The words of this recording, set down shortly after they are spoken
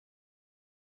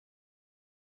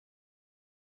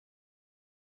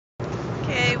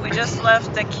just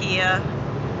left IKEA.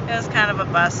 It was kind of a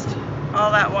bust.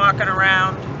 All that walking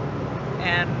around,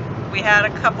 and we had a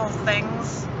couple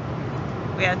things.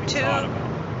 We had two.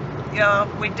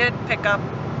 We did pick up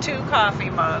 2 coffee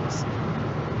mugs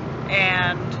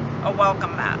and a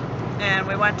welcome mat. And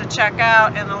we went to check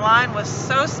out, and the line was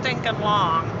so stinking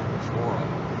long.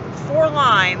 4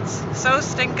 lines, so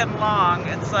stinking long.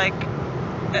 It's like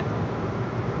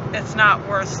it's not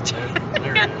worth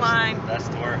standing in line. That's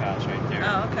the warehouse right there.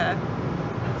 Oh, okay.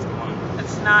 That's the one.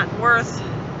 It's not worth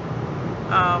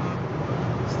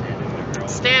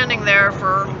standing there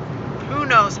for who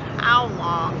knows how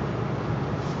long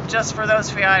just for those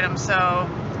few items. So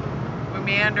we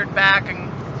meandered back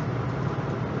and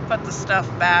put the stuff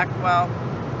back. Well,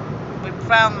 we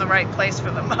found the right place for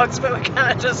the mugs, but we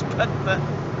kind of just put the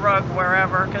rug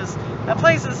wherever because that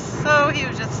place is so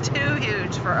huge. It's too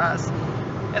huge for us.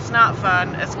 It's not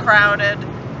fun. It's crowded.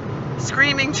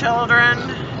 Screaming children.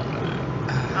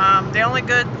 The only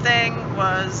good thing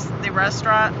was the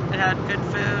restaurant. It had good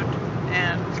food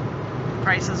and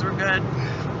prices were good.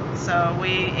 So we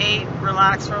ate,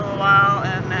 relaxed for a little while,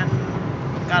 and then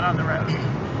got on the road.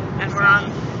 And we're on.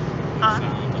 We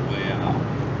found the way out.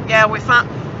 Yeah, we found.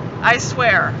 I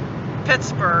swear,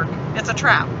 Pittsburgh, it's a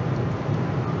trap.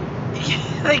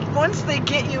 Like once they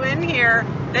get you in here,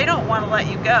 they don't want to let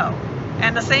you go.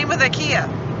 And the same with IKEA.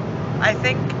 I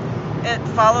think it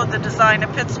followed the design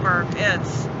of Pittsburgh.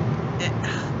 It's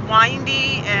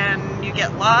windy and you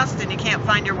get lost and you can't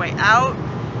find your way out.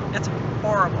 It's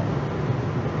horrible.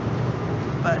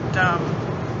 But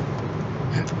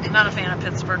not a fan of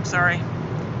Pittsburgh, sorry.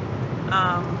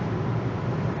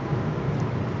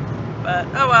 But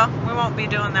oh well, we won't be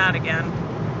doing that again.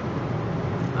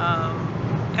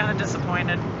 Kind of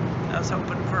disappointed. I was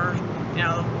hoping for,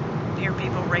 hear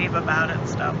people rave about it and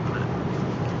stuff, but it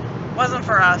wasn't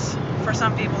for us. For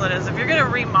some people it is. If you're going to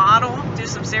remodel, do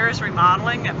some serious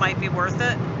remodeling, it might be worth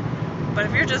it. But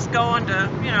if you're just going to,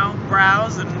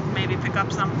 browse and maybe pick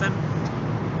up something,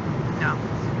 no.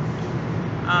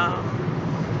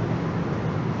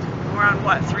 We're on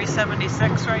what,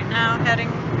 376 right now,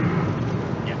 heading?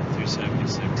 Yeah,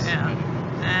 376. Yeah.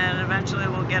 And eventually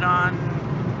we'll get on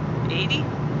 80?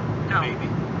 No.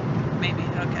 Maybe,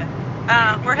 okay.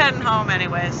 We're heading home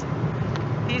anyways.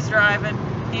 He's driving.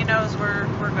 He knows where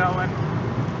we're going.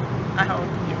 I hope.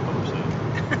 You hope so.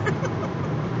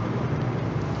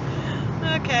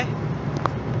 Okay.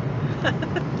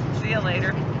 See you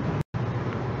later.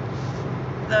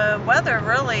 The weather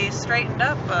really straightened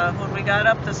up when we got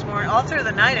up this morning. All through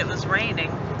the night it was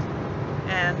raining.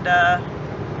 And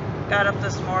got up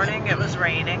this morning, it was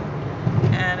raining.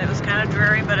 And it was kind of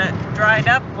dreary, but it dried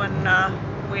up when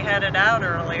we headed out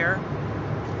earlier.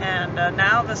 And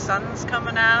now the sun's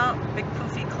coming out, big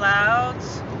poofy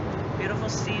clouds, beautiful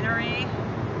scenery,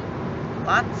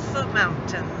 lots of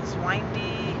mountains,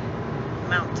 windy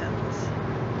mountains.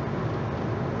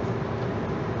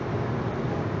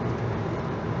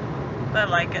 But I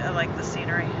like it, I like the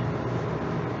scenery.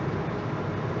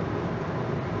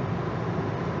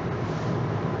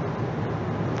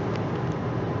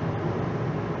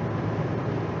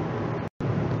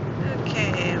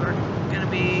 Okay, we're going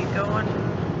to be going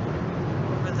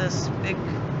over this big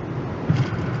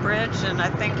bridge, and I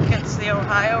think it's the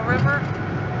Ohio River.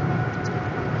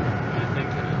 I think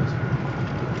it is.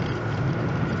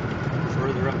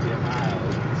 Further up the Ohio,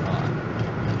 we thought.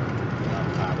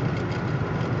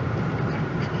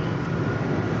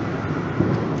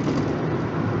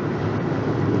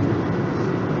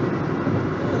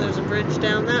 Oh, there's a bridge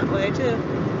down that way too.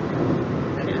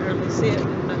 I can't hardly see it.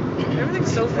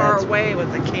 Everything's so far away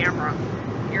with the camera.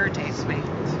 Irritates me.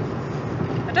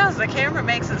 It does. The camera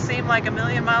makes it seem like a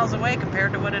million miles away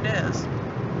compared to what it is.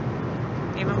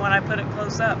 Even when I put it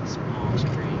close up. Small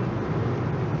screen.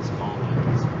 Small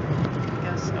lens. I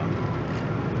guess so.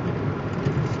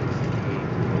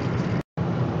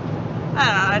 I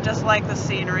don't know. I just like the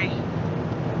scenery.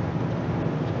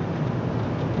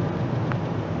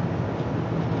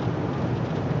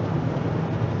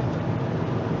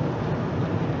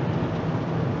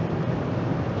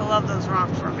 I love those rock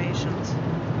formations.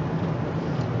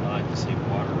 I like to see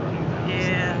water running down.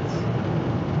 Yes.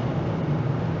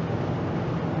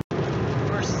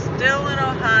 We're still in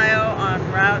Ohio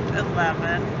on Route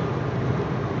 11,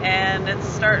 and it's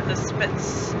starting to spit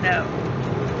snow.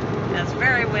 And it's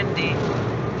very windy,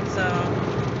 so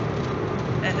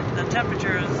the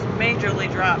temperature has majorly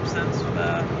dropped since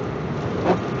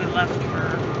we left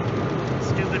for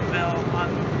Steubenville on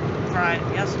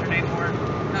yesterday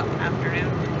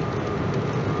afternoon.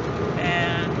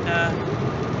 And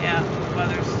yeah, the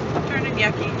weather's turning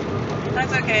yucky.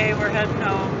 That's okay, we're heading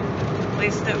home.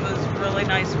 least it was really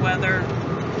nice weather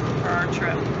for our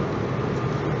trip.